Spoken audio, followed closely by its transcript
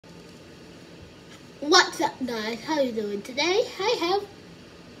What's up, guys? How you doing today? I have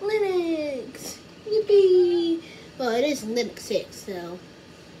Lynix. Yippee! Well, it is Lynix 6, so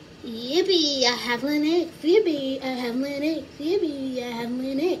yippee! I have Lynix. Yippee! I have Lynix. Yippee! I have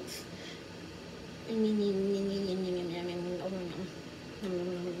Lynix.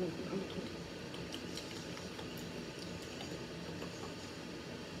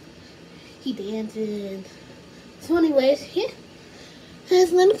 He dancing. So, anyways, yeah,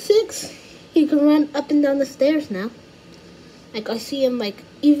 has Lynix 6. He can run up and down the stairs now. Like, I see him, like,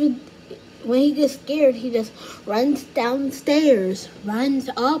 even when he gets scared, he just runs downstairs, runs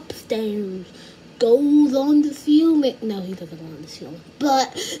upstairs, goes on the ceiling. No, he doesn't go on the ceiling.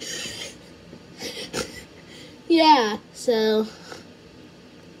 But, yeah, so.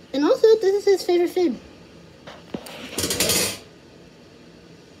 And also, this is his favorite food.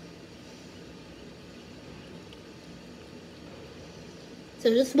 So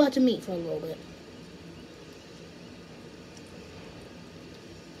just watch him eat for a little bit.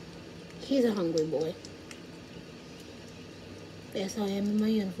 He's a hungry boy. Yes, I am in my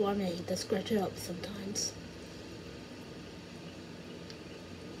uniform and he does scratch it up sometimes.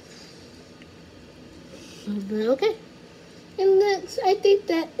 But okay. And that's, I think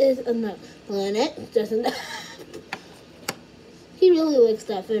that is enough. Lynix doesn't. He really likes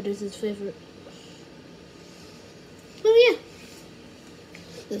that food. It's his favorite. Oh yeah.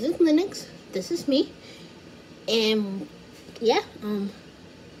 This is Lynix. This is me. And yeah,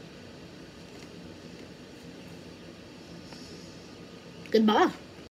 goodbye.